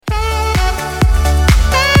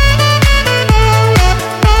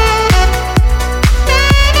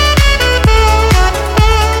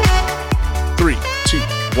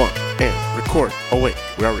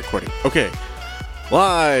Okay,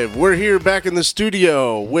 live. We're here back in the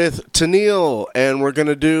studio with Tennille, and we're going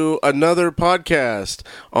to do another podcast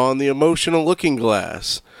on the Emotional Looking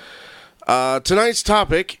Glass. Tonight's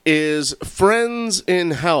topic is friends in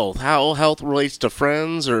health, how health relates to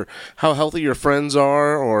friends, or how healthy your friends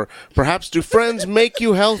are, or perhaps do friends make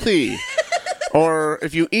you healthy? Or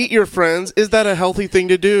if you eat your friends, is that a healthy thing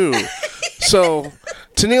to do? So,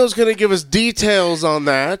 Tennille's going to give us details on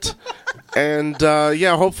that. And,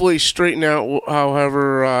 hopefully straighten out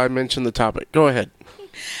however I mentioned the topic. Go ahead.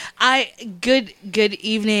 Good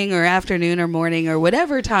evening or afternoon or morning or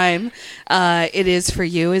whatever time it is for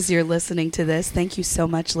you as you're listening to this. Thank you so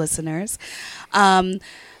much, listeners.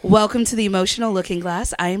 Welcome to the Emotional Looking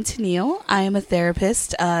Glass. I am Tennille. I am a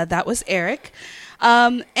therapist. That was Eric.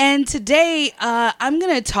 And today I'm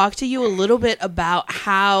going to talk to you a little bit about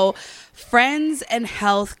how friends and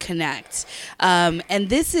health connect. And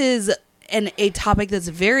this is a topic that's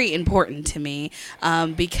very important to me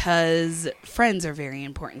because friends are very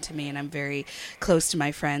important to me, and I'm very close to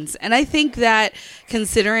my friends. And I think that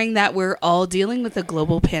considering that we're all dealing with a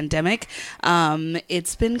global pandemic,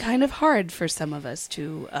 it's been kind of hard for some of us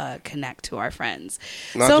to connect to our friends.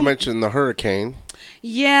 Not to mention the hurricane.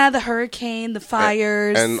 Yeah, the hurricane, the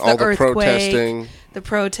fires, and all the earthquake, protesting. The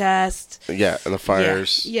protest. Yeah, and the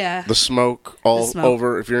fires. Yeah. The smoke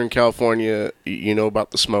over. If you're in California, you know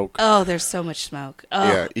about the smoke. Oh, there's so much smoke.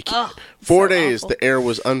 Oh, yeah. 4 days, the air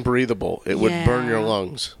was unbreathable. It would burn your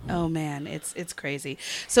lungs. Oh, man. It's crazy.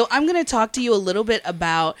 So I'm going to talk to you a little bit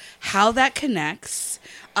about how that connects.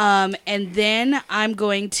 And then I'm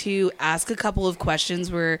going to ask a couple of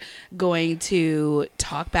questions. We're going to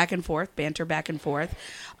talk back and forth, banter back and forth.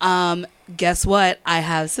 Guess what? I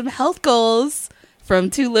have some health goals from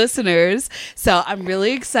 2 listeners. So I'm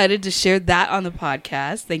really excited to share that on the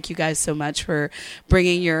podcast. Thank you guys so much for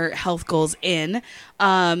bringing your health goals in.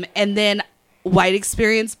 And then White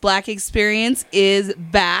Experience, Black Experience is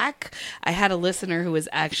back. I had a listener who was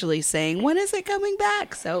actually saying, when is it coming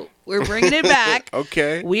back? So we're bringing it back.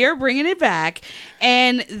 Okay. We are bringing it back.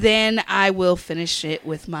 And then I will finish it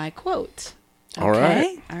with my quote.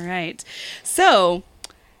 Okay? All right. So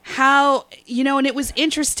and it was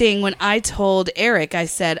interesting when I told Eric, I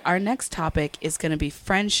said, our next topic is going to be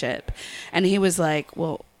friendship. And he was like,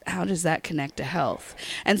 well, how does that connect to health?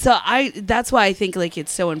 And so that's why I think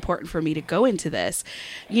it's so important for me to go into this.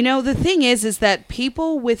 The thing is that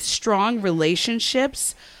people with strong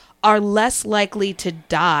relationships are less likely to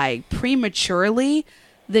die prematurely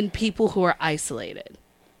than people who are isolated.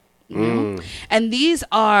 And these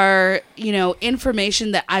are,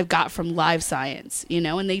 information that I've got from Live Science,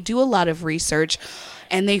 and they do a lot of research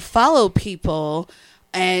and they follow people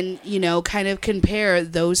and, kind of compare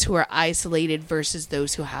those who are isolated versus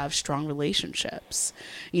those who have strong relationships,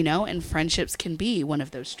 and friendships can be one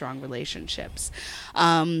of those strong relationships.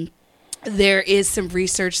 There is some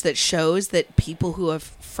research that shows that people who have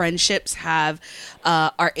friendships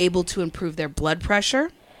are able to improve their blood pressure.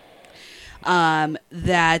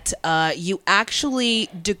 That you actually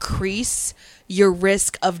decrease your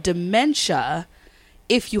risk of dementia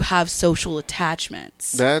if you have social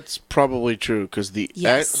attachments. That's probably true because the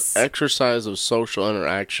exercise of social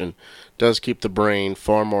interaction does keep the brain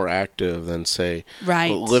far more active than, say,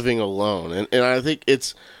 living alone. And I think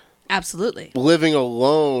it's absolutely living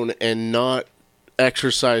alone and not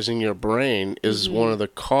exercising your brain is one of the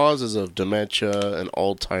causes of dementia and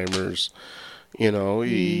Alzheimer's.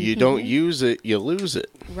 You don't use it, you lose it.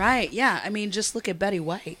 Right, yeah. I mean, just look at Betty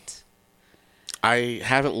White. I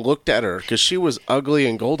haven't looked at her because she was ugly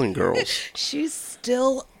in Golden Girls. She's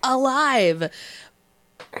still alive.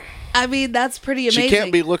 I mean, that's pretty amazing. She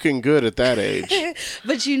can't be looking good at that age.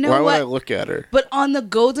 But you know Why what? would I look at her? But on the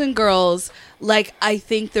Golden Girls, I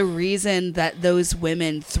think the reason that those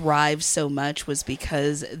women thrived so much was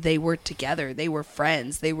because they were together. They were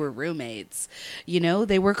friends. They were roommates.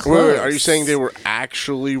 They were close. Wait, are you saying they were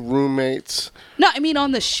actually roommates? No, I mean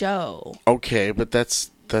on the show. Okay, but that's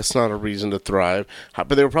not a reason to thrive.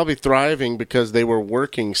 But they were probably thriving because they were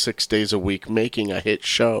working 6 days a week making a hit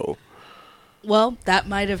show. Well, that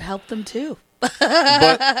might have helped them too.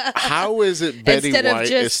 But how is it Betty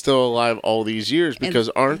White is still alive all these years? Because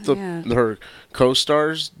aren't her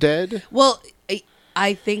co-stars dead? Well,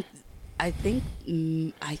 I think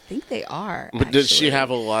they are. But does she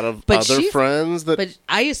have a lot of other friends that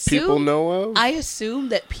people know of? I assume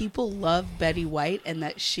that people love Betty White and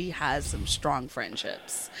that she has some strong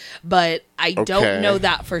friendships. But I don't know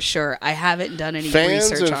that for sure. I haven't done any research on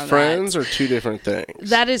that. Fans and friends are two different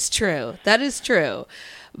things. That is true.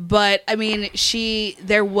 But I mean,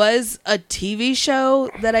 there was a TV show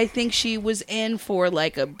that I think she was in for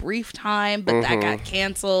like a brief time, but that got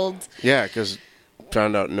canceled. Yeah, because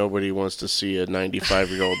found out nobody wants to see a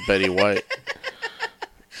 95-year-old Betty White.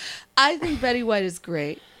 I think Betty White is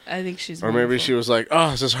great. I think she's wonderful. Or maybe she was like,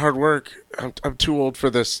 oh, this is hard work. I'm too old for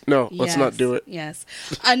this. No, let's not do it. Yes.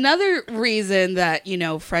 Another reason that,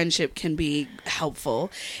 friendship can be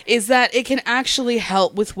helpful is that it can actually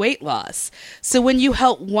help with weight loss. So when you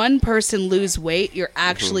help one person lose weight, you're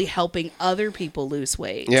actually helping other people lose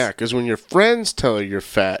weight. Yeah, because when your friends tell you you're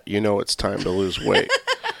fat, you know it's time to lose weight.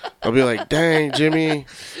 I'll be like, dang, Jimmy,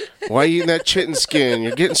 why are you eating that chitin skin?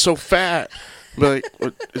 You're getting so fat. I'll be like,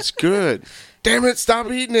 well, it's good. Damn it,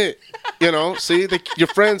 stop eating it. See, your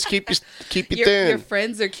friends keep you thin. Your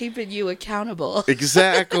friends are keeping you accountable.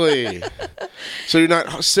 Exactly. So you're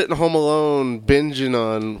not sitting home alone binging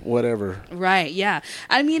on whatever. Right, yeah.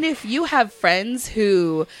 I mean, if you have friends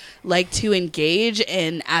who like to engage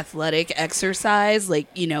in athletic exercise,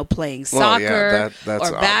 like, playing soccer or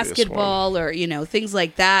basketball or, things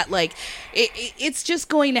like that, like it's just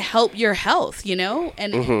going to help your health,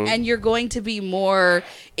 and you're going to be more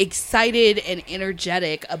excited and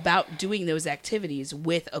energetic about doing those activities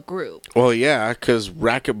with a group. Well, yeah, because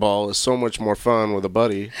racquetball is so much more fun with a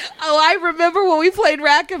buddy. Oh, I remember when we played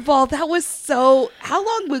racquetball. That was how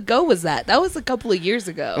long ago was that? That was a couple of years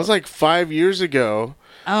ago. It was like 5 years ago.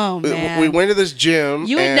 Oh, man. We went to this gym.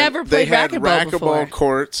 You had never played racquetball before.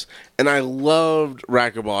 Courts, and I loved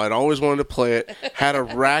racquetball. I'd always wanted to play it. Had a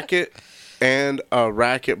racket and a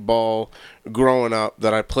racquetball growing up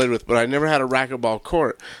that I played with, but I never had a racquetball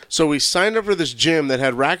court. So we signed up for this gym that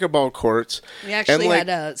had racquetball courts. We actually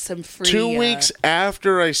had some free... 2 weeks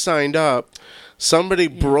after I signed up, somebody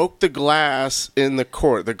broke the glass in the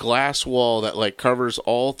court, the glass wall that covers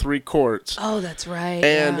all 3 courts. Oh, that's right.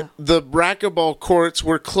 And the racquetball courts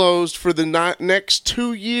were closed for the next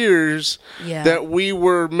 2 years that we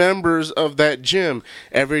were members of that gym.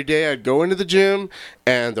 Every day I'd go into the gym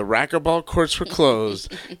and the racquetball courts were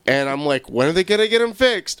closed. And I'm like, when are they going to get them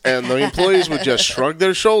fixed? And the employees would just shrug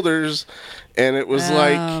their shoulders. And it was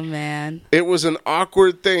oh, man. It was an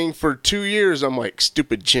awkward thing for 2 years. I'm like,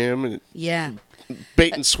 stupid gym. And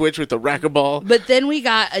bait and switch with the racquetball. But then we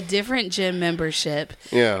got a different gym membership.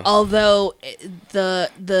 Yeah. Although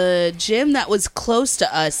the gym that was close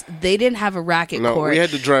to us, they didn't have a racket court. We had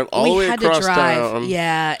to drive all the way across town.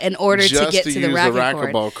 Yeah, in order to get to the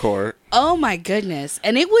racquetball court. Oh my goodness.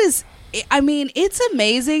 And it was... I mean, it's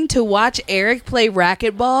amazing to watch Eric play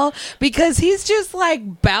racquetball because he's just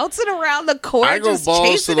bouncing around the court, I go just balls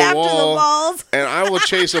chasing to the after wall, the balls. And I will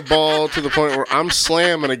chase a ball to the point where I'm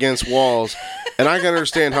slamming against walls. And I can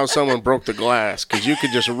understand how someone broke the glass because you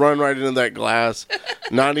could just run right into that glass,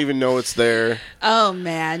 not even know it's there. Oh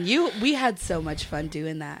man, we had so much fun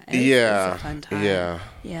doing that. It was a fun time. Yeah.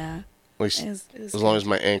 At least as long as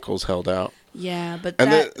my ankles held out. Yeah, but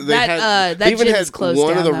and that even had closed one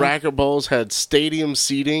down, of the though. racquetballs had stadium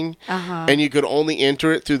seating, and you could only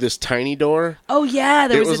enter it through this tiny door. Oh yeah,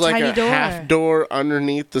 there was a tiny door. It was like a half door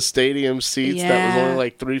underneath the stadium seats that was only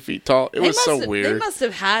 3 feet tall. It was so weird. They must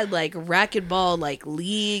have had racquetball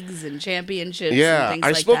leagues and championships. Yeah, and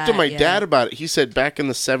things I spoke to my dad about it. He said back in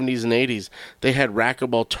the 70s and 80s they had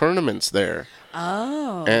racquetball tournaments there.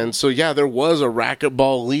 Oh. And so, there was a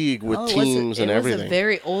racquetball league with teams and everything. It was a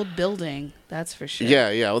very old building, that's for sure.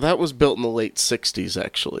 Yeah. Well, that was built in the late 60s,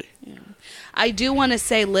 actually. Yeah. I do want to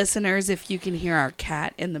say, listeners, if you can hear our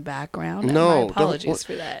cat in the background, my apologies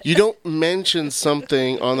for that. You don't mention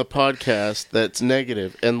something on the podcast that's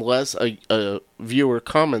negative unless a viewer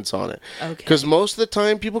comments on it. Okay. Because most of the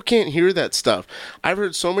time, people can't hear that stuff. I've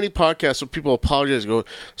heard so many podcasts where people apologize, go,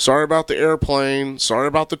 sorry about the airplane, sorry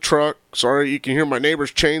about the truck, sorry you can hear my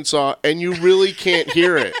neighbor's chainsaw, and you really can't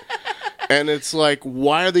hear it. And it's like,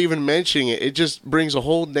 why are they even mentioning it? It just brings a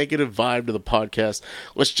whole negative vibe to the podcast.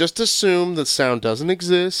 Let's just assume the sound doesn't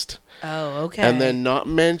exist. Oh, okay. And then not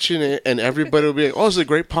mention it, and everybody will be like, oh, this is a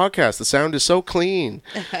great podcast. The sound is so clean.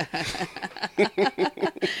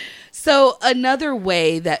 So another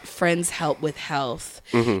way that friends help with health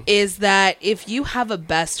is that if you have a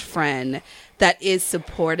best friend that is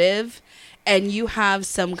supportive and you have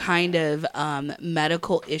some kind of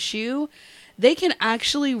medical issue, they can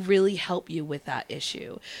actually really help you with that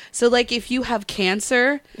issue. So, if you have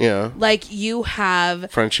cancer, you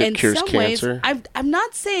have... Friendship cures cancer? I'm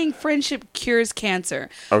not saying friendship cures cancer.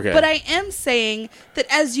 Okay. But I am saying that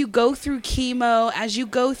as you go through chemo, as you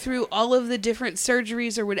go through all of the different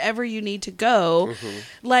surgeries or whatever you need to go,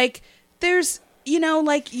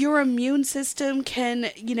 like your immune system can,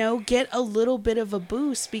 get a little bit of a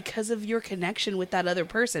boost because of your connection with that other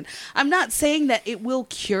person. I'm not saying that it will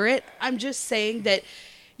cure it. I'm just saying that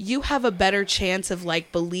you have a better chance of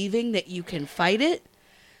like believing that you can fight it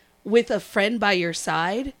with a friend by your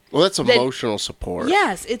side. Well, that's emotional support.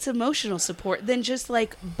 Yes, it's emotional support than just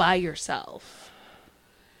like by yourself.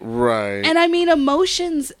 Right. And I mean,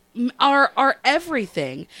 emotions are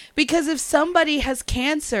everything, because if somebody has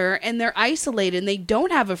cancer and they're isolated and they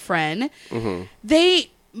don't have a friend,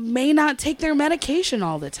 they may not take their medication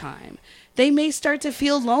all the time. They may start to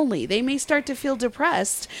feel lonely. They may start to feel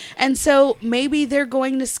depressed. And so maybe they're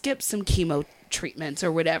going to skip some chemo treatments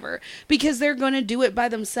or whatever because they're going to do it by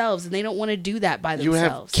themselves and they don't want to do that by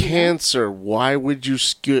themselves. You have cancer. Why would you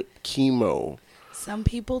skip chemo? Some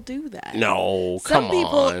people do that. No, Some come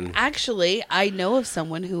people, on. actually, I know of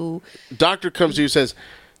someone who... Doctor comes to you and says,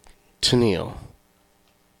 Tennille,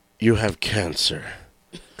 you have cancer.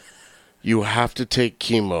 You have to take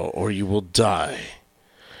chemo or you will die.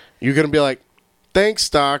 You're going to be like, thanks,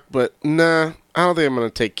 doc, but nah, I don't think I'm going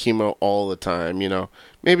to take chemo all the time,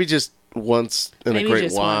 Maybe just once in a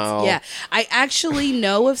great while. Once. Yeah. I actually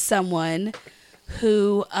know of someone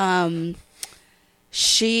who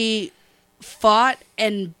she fought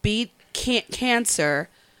and beat cancer,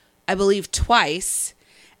 I believe, twice.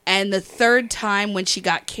 And the third time when she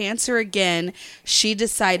got cancer again, she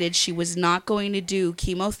decided she was not going to do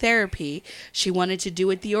chemotherapy. She wanted to do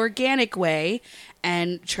it the organic way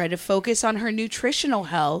and try to focus on her nutritional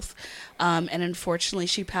health. And unfortunately,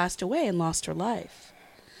 she passed away and lost her life.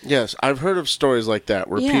 Yes, I've heard of stories like that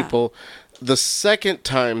where people, the second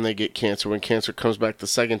time they get cancer, when cancer comes back the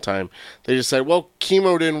second time, they just say, well,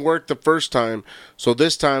 chemo didn't work the first time, so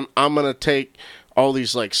this time I'm going to take all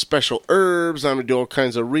these like special herbs, I'm going to do all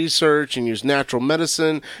kinds of research and use natural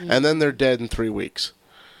medicine, and then they're dead in 3 weeks.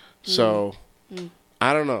 So,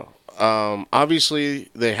 I don't know. Obviously,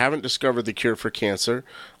 they haven't discovered the cure for cancer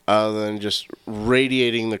other than just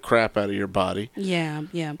radiating the crap out of your body. Yeah.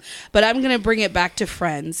 But I'm going to bring it back to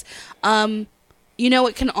friends.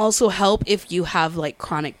 It can also help if you have like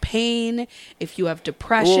chronic pain, if you have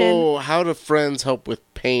depression. Whoa, how do friends help with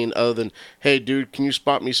pain other than, hey, dude, can you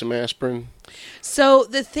spot me some aspirin? So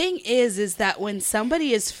the thing is that when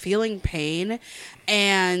somebody is feeling pain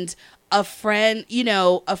and a friend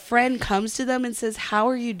comes to them and says, how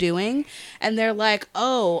are you doing? And they're like,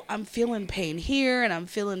 oh, I'm feeling pain here and I'm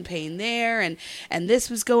feeling pain there. And this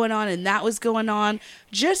was going on and that was going on.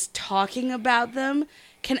 Just talking about them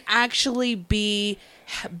can actually be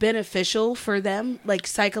beneficial for them, like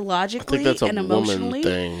psychologically and emotionally. Woman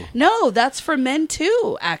thing. No, that's for men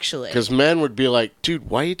too, actually. Because men would be like, dude,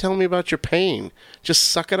 why are you telling me about your pain? Just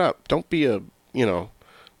suck it up. Don't be a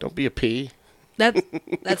pea.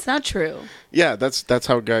 That's not true. Yeah, that's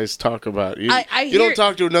how guys talk about it. You hear... don't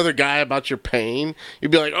talk to another guy about your pain.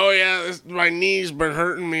 You'd be like, oh yeah, my knee's been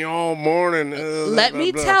hurting me all morning. Let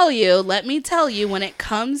me tell you, when it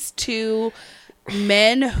comes to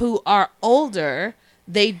men who are older,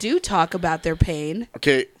 they do talk about their pain.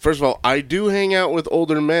 Okay, first of all, I do hang out with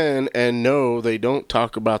older men, and no, they don't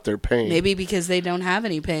talk about their pain. Maybe because they don't have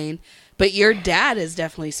any pain. But your dad has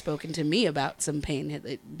definitely spoken to me about some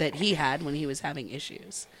pain that he had when he was having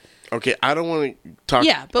issues. Okay, I don't want to talk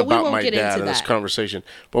about my dad in this conversation.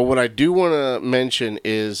 But what I do want to mention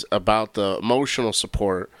is about the emotional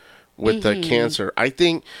support with the cancer. I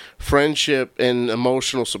think friendship and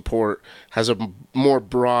emotional support has a more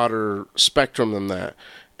broader spectrum than that.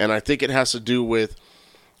 And I think it has to do with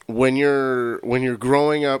when you're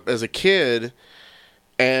growing up as a kid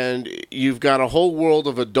and you've got a whole world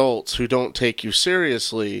of adults who don't take you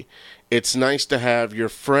seriously, it's nice to have your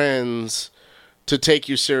friends to take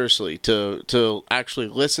you seriously, to actually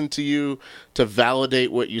listen to you, to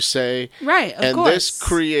validate what you say. Right, of course. And this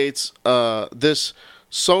creates this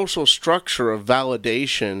social structure of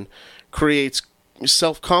validation creates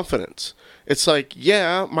self-confidence. It's like,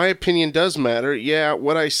 yeah, my opinion does matter. Yeah,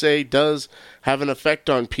 what I say does have an effect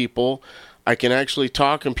on people. I can actually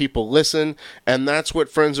talk and people listen, and that's what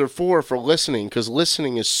friends are for listening, because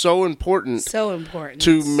listening is so important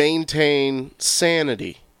to maintain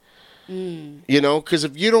sanity. Because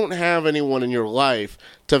if you don't have anyone in your life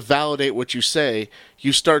to validate what you say,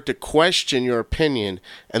 you start to question your opinion,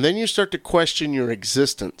 and then you start to question your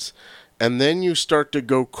existence, and then you start to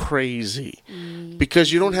go crazy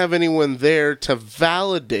because you don't have anyone there to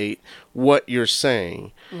validate what you're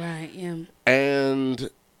saying. Right, yeah. And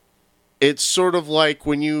it's sort of like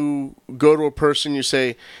when you go to a person, you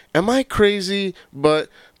say, am I crazy? But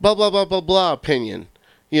blah, blah, blah, blah, blah opinion,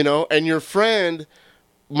 and your friend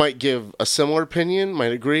might give a similar opinion,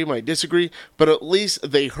 might agree, might disagree, but at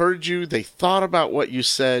least they heard you, they thought about what you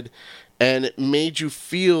said, and it made you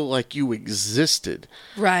feel like you existed.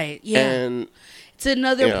 Right, yeah. And it's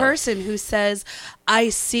another person who says, I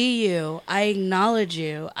see you, I acknowledge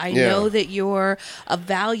you, I know that you're a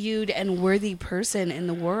valued and worthy person in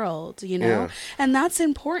the world, you know? Yeah. And that's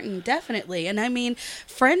important, definitely. And I mean,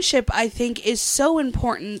 friendship, I think, is so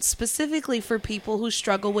important specifically for people who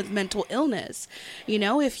struggle with mental illness. You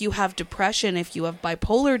know, if you have depression, if you have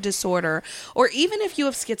bipolar disorder, or even if you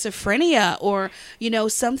have schizophrenia or, you know,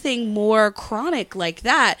 something more chronic like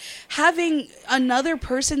that, having another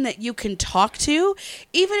person that you can talk to,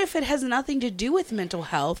 even if it has nothing to do with mental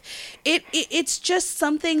health, it's just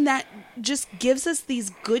something that just gives us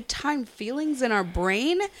these good time feelings in our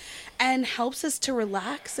brain and helps us to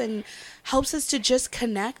relax and helps us to just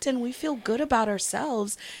connect, and we feel good about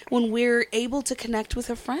ourselves when we're able to connect with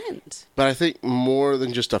a friend. But I think more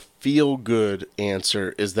than just a feel-good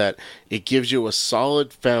answer is that it gives you a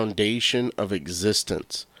solid foundation of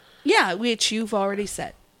existence. Yeah, which you've already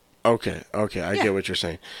said. Okay, I get what you're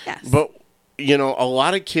saying. Yes. But, you know, a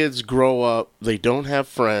lot of kids grow up, they don't have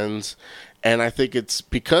friends, and I think it's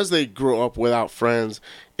because they grow up without friends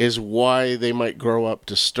is why they might grow up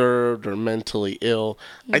disturbed or mentally ill.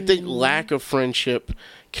 I think lack of friendship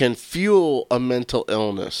can fuel a mental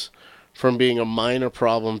illness from being a minor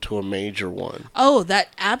problem to a major one. Oh, that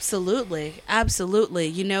absolutely. Absolutely.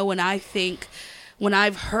 You know, when I've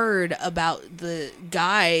heard about the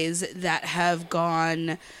guys that have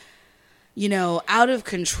gone, you know, out of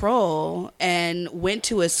control and went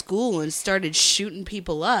to a school and started shooting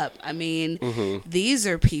people up. I mean, these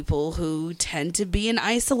are people who tend to be in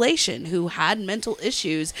isolation, who had mental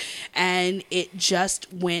issues, and it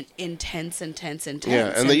just went intense.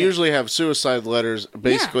 Yeah, and they usually have suicide letters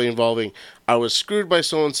basically involving, I was screwed by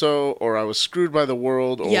so-and-so, or I was screwed by the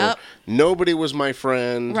world, or nobody was my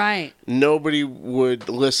friend. Right. Nobody would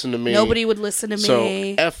listen to me.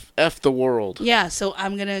 So F the world. Yeah, so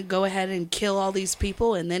I'm going to go ahead and kill all these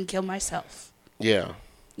people and then kill myself. Yeah.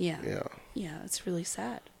 Yeah, it's really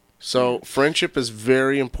sad. So friendship is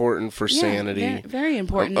very important for sanity. Very, very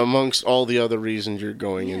important. Amongst all the other reasons you're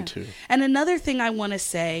going into. And another thing I want to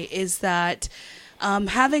say is that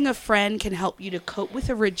having a friend can help you to cope with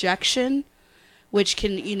a rejection, which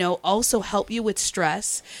can, you know, also help you with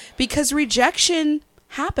stress, because rejection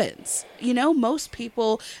happens. You know, most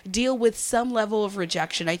people deal with some level of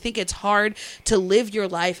rejection. I think it's hard to live your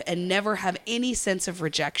life and never have any sense of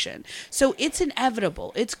rejection. So it's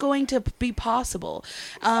inevitable. It's going to be possible.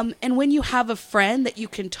 And when you have a friend that you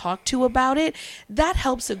can talk to about it, that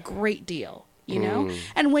helps a great deal. You know,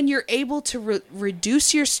 and when you're able to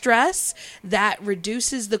reduce your stress, that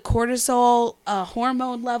reduces the cortisol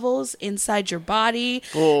hormone levels inside your body.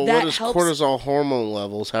 Well, what does cortisol hormone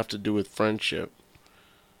levels have to do with friendship?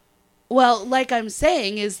 Well, like I'm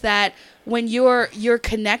saying, is that when you're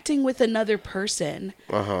connecting with another person,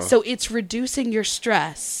 so it's reducing your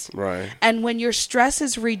stress. Right. And when your stress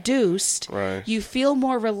is reduced, you feel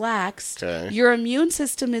more relaxed. Okay. Your immune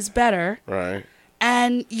system is better. Right.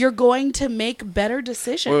 And you're going to make better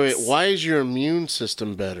decisions. Wait, why is your immune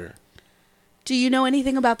system better? Do you know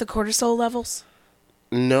anything about the cortisol levels?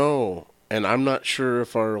 No, and I'm not sure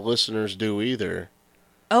if our listeners do either.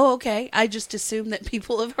 Oh, okay. I just assumed that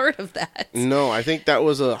people have heard of that. No, I think that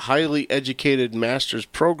was a highly educated master's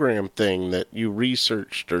program thing that you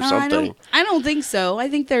researched or something. I don't think so. I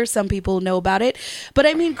think there are some people who know about it. But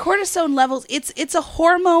I mean, cortisol levels, it's a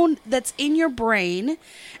hormone that's in your brain.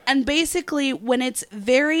 And basically, when it's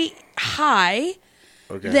very high,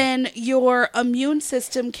 then your immune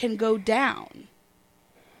system can go down.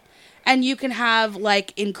 And you can have,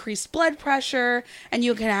 like, increased blood pressure, and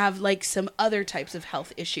you can have, like, some other types of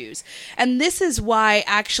health issues. And this is why,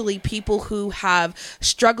 actually, people who have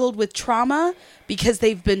struggled with trauma, because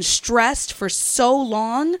they've been stressed for so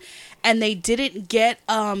long, and they didn't get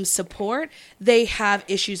support, they have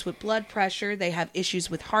issues with blood pressure, they have issues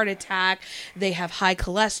with heart attack, they have high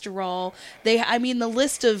cholesterol. I mean, the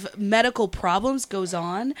list of medical problems goes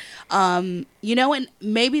on. You know, and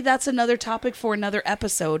maybe that's another topic for another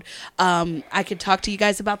episode. I could talk to you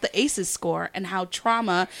guys about the ACEs score and how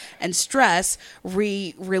trauma and stress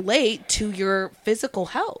relate to your physical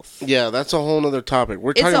health. Yeah, that's a whole other topic.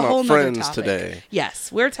 We're talking about friends today.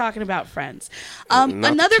 Yes, we're talking about friends.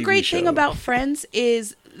 Another great thing about friends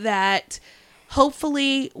is that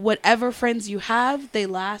hopefully whatever friends you have, they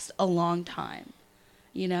last a long time.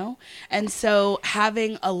 you know? And so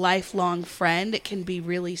having a lifelong friend can be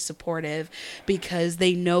really supportive because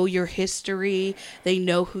they know your history, they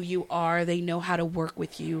know who you are, they know how to work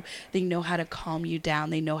with you, they know how to calm you down,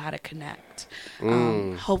 they know how to connect.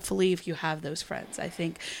 Hopefully, if you have those friends. I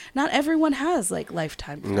think not everyone has like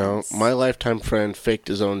lifetime friends. No, my lifetime friend faked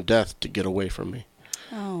his own death to get away from me.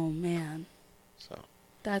 Oh, man. So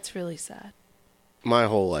That's really sad. my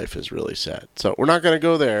whole life is really sad. So we're not going to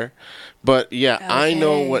go there. But yeah, Okay. I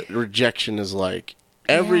know what rejection is like.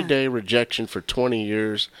 Yeah. Everyday rejection for 20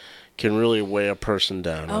 years can really weigh a person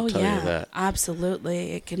down. I'll tell you that.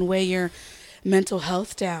 Absolutely. It can weigh your mental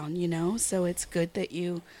health down, you know? So it's good that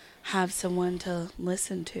you have someone to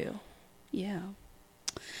listen to. Yeah.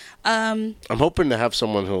 I'm hoping to have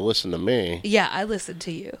someone who'll listen to me. Yeah, I listen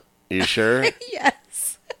to you. You sure?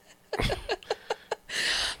 Yes.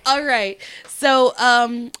 All right. So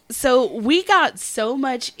we got so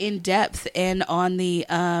much in depth and on the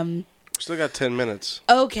Still got 10 minutes.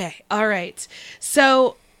 Okay. All right.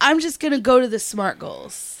 So I'm just going to go to the SMART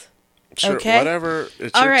goals. Sure, Okay. whatever.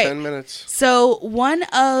 It's All your right. 10 minutes. So one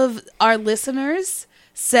of our listeners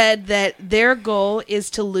said that their goal is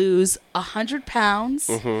to lose 100 pounds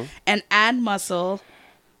and add muscle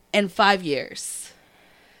in 5 years.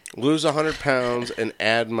 Lose 100 pounds and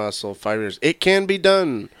add muscle 5 years. It can be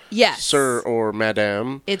done, Yes. sir or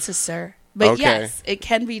madam. It's a sir. But Okay. yes, it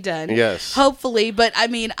can be done. Yes. Hopefully. But I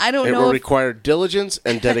mean, I don't It know will if... require diligence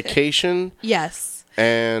and dedication. Yes.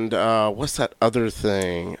 And what's that other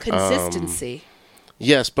thing? Consistency.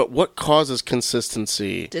 Yes, but what causes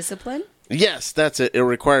consistency? Discipline. Yes, that's it. It'll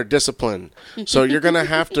require discipline. So you're going to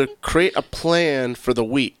have to create a plan for the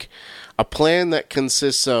week. A plan that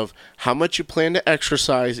consists of how much you plan to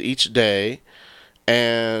exercise each day,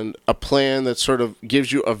 and a plan that sort of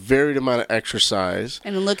gives you a varied amount of exercise.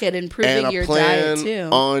 And look at And improving a your plan diet too.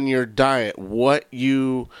 on your diet. What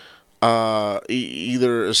you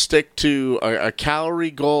either stick to a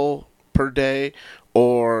calorie goal per day,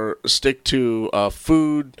 or stick to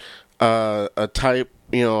food, a type,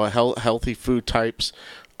 healthy food types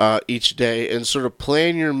each day, and sort of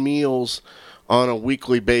plan your meals on a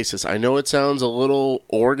weekly basis. I know it sounds a little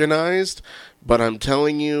organized, but I'm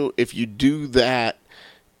telling you, if you do that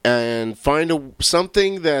and find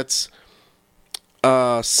something that's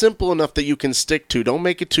simple enough that you can stick to, don't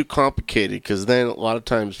make it too complicated, because then a lot of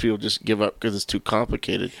times people just give up because it's too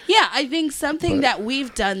complicated. Yeah, I think something that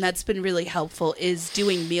we've done that's been really helpful is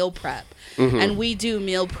doing meal prep. And we do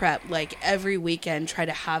meal prep like every weekend, try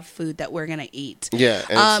to have food that we're going to eat. Yeah,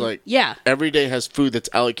 and it's like yeah. every day has food that's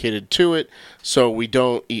allocated to it, so we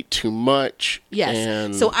don't eat too much. Yes.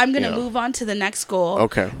 And, so I'm going to move on to the next goal.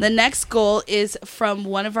 Okay. The next goal is from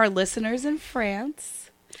one of our listeners in France.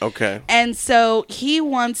 Okay. And so he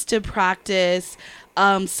wants to practice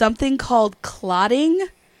something called clotting.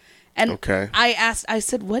 And Okay. I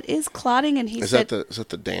said, what is clotting? And he said, Is that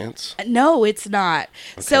the dance? no, it's not.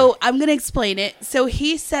 So I'm going to explain it. So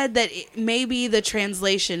he said that maybe the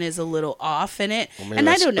translation is a little off in it. Well, maybe and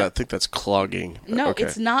I that's- don't know. I think that's clogging. No, Okay.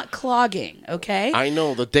 it's not clogging, okay? I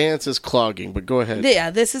know the dance is clogging, but go ahead. Yeah,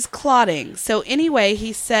 this is clotting. So anyway,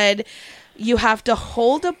 he said you have to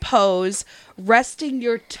hold a pose, resting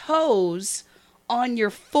your toes on your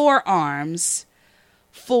forearms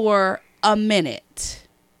for a minute.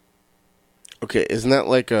 Okay, isn't that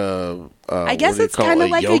like a I guess it's kind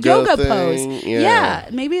of like a yoga pose. Yeah,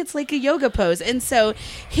 maybe it's like a yoga pose. And so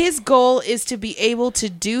his goal is to be able to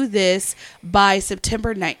do this by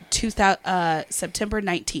September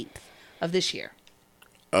 19th of this year.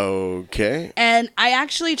 Okay. And I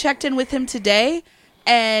actually checked in with him today,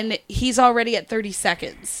 and he's already at 30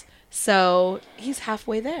 seconds. So he's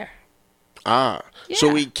halfway there. So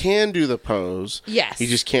Yeah. he can do the pose. Yes. He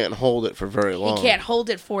just can't hold it for very long. He can't hold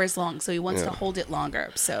it for as long, so he wants to hold it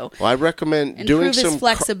longer. So Well, I recommend doing improve his some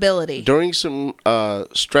flexibility. doing some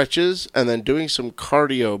stretches, and then doing some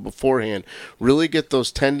cardio beforehand. Really get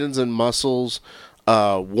those tendons and muscles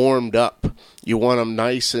warmed up. You want them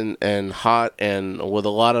nice and hot and with a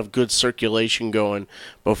lot of good circulation going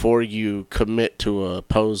before you commit to a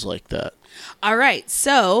pose like that. All right,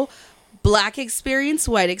 so Black Experience,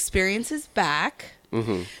 White Experience is back.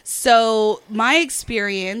 Mm-hmm. So my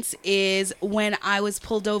experience is when I was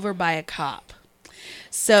pulled over by a cop.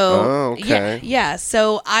 So Oh, okay. yeah.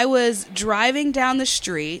 So I was driving down the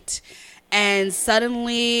street, and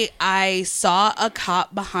suddenly I saw a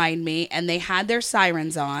cop behind me, and they had their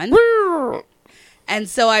sirens on. And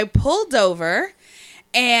so I pulled over,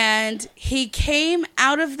 and he came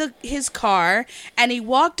out of his car, and he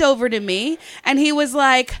walked over to me, and he was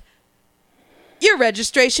like, "Your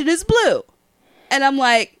registration is blue." And I'm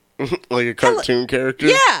like, Like a cartoon character?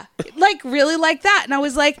 "Yeah." like really like that. And I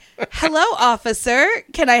was like, hello, officer,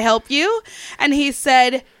 can I help you? And he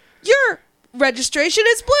said, your registration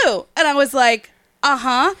is blue. And I was like,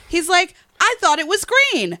 uh-huh. He's like, I thought it was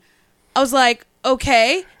green. I was like,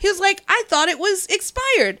 okay. He was like, I thought it was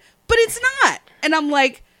expired, but it's not. And I'm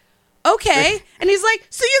like, okay. And he's like,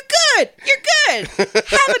 so you're good. You're good.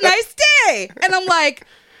 Have a nice day. And I'm like,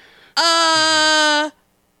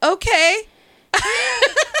 okay.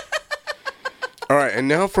 All right, and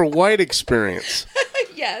now for white experience.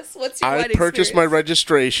 Yes, what's your white I purchased my experience?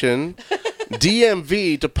 registration.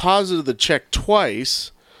 DMV deposited the check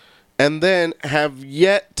twice, and then have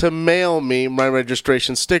yet to mail me my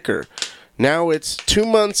registration sticker. Now it's 2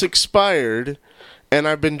 months expired, and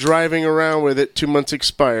I've been driving around with it 2 months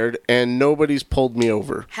expired, and nobody's pulled me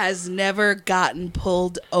over. Has never gotten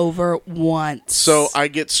pulled over once. So I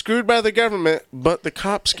get screwed by the government, but the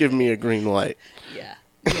cops give me a green light. Yeah.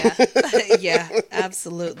 Yeah,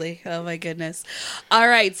 absolutely. Oh my goodness. All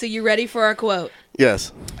right, so you ready for our quote?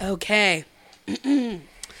 Yes. Okay.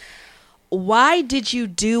 Why did you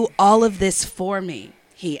do all of this for me?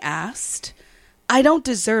 He asked. I don't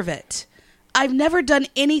deserve it. I've never done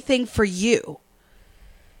anything for you.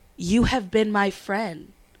 You have been my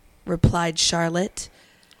friend, replied Charlotte.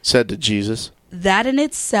 Said to Jesus. That in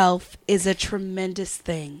itself is a tremendous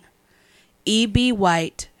thing. E.B.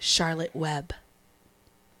 White, Charlotte Webb.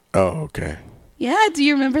 Oh, okay. Yeah, do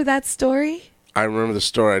you remember that story? I remember the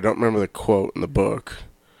story. I don't remember the quote in the book.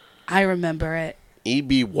 I remember it.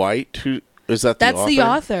 E.B. White? Who is that? That's the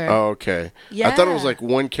author. Oh, okay. Yeah. I thought it was like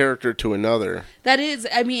one character to another. That is,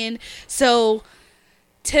 I mean, so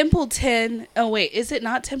Templeton. Oh wait, is it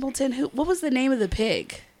not Templeton? What was the name of the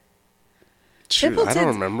pig? Shoot, I don't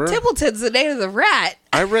remember. Templeton's the name of the rat.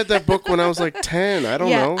 I read that book when I was like 10. I don't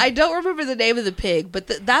know. I don't remember the name of the pig,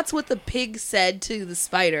 but that's what the pig said to the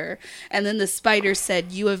spider. And then the spider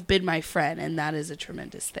said, you have been my friend. And that is a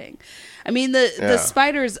tremendous thing. I mean, the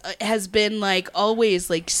spiders has been like always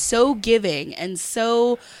like so giving and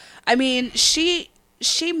so, I mean, she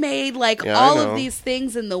made like all of these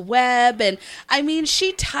things in the web. And I mean,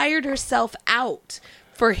 she tired herself out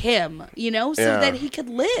for him, you know, so that he could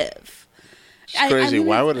live. It's crazy.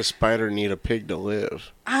 Why would a spider need a pig to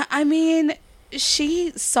live? I mean,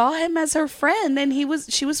 she saw him as her friend, and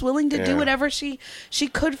she was willing to do whatever she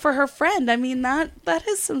could for her friend. I mean, that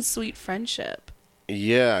is some sweet friendship.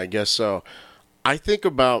 Yeah, I guess so. I think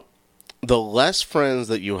about the less friends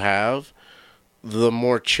that you have, the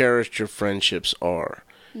more cherished your friendships are.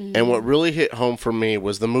 Mm-hmm. And what really hit home for me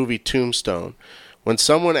was the movie Tombstone. When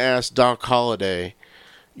someone asked Doc Holliday,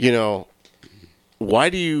 you know, why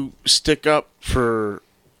do you stick up for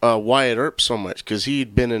Wyatt Earp so much? Because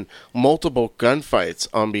he'd been in multiple gunfights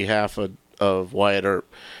on behalf of Wyatt Earp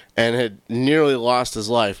and had nearly lost his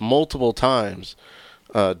life multiple times.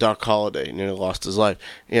 Doc Holliday nearly lost his life.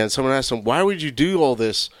 And someone asked him, why would you do all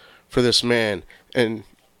this for this man? And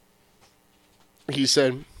he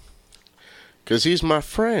said, because he's my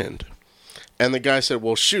friend. And the guy said,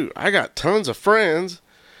 well, shoot, I got tons of friends.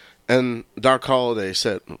 And Doc Holliday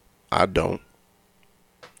said, I don't.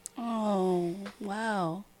 Oh,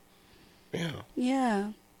 wow. Yeah.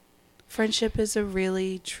 Yeah. Friendship is a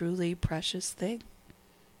really, truly precious thing.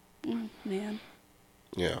 Man.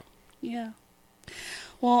 Yeah. Yeah.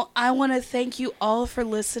 Well, I want to thank you all for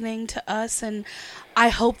listening to us, and I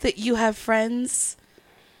hope that you have friends.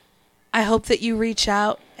 I hope that you reach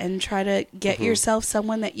out and try to get yourself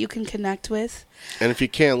someone that you can connect with. And if you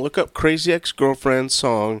can, look up Crazy Ex-Girlfriend's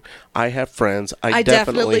song, I Have Friends. I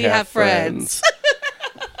definitely have friends.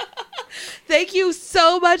 Thank you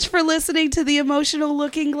so much for listening to The Emotional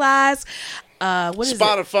Looking Glass. What is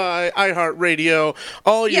Spotify, iHeartRadio,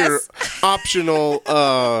 all your optional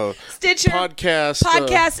Stitcher,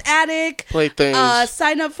 Podcast Addict, playthings.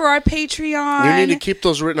 Sign up for our Patreon. You need to keep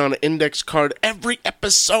those written on an index card every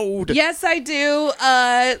episode. Yes, I do.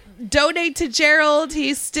 Donate to Gerald.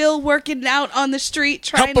 He's still working out on the street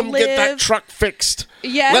trying to live. Help him get that truck fixed.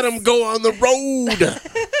 Yes. Let him go on the road.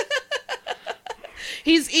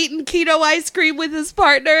 He's eating keto ice cream with his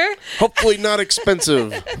partner. Hopefully not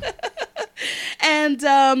expensive. And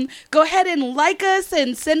go ahead and like us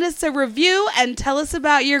and send us a review and tell us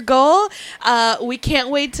about your goal. We can't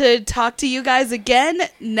wait to talk to you guys again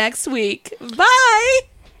next week. Bye.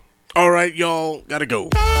 All right, y'all. Gotta go.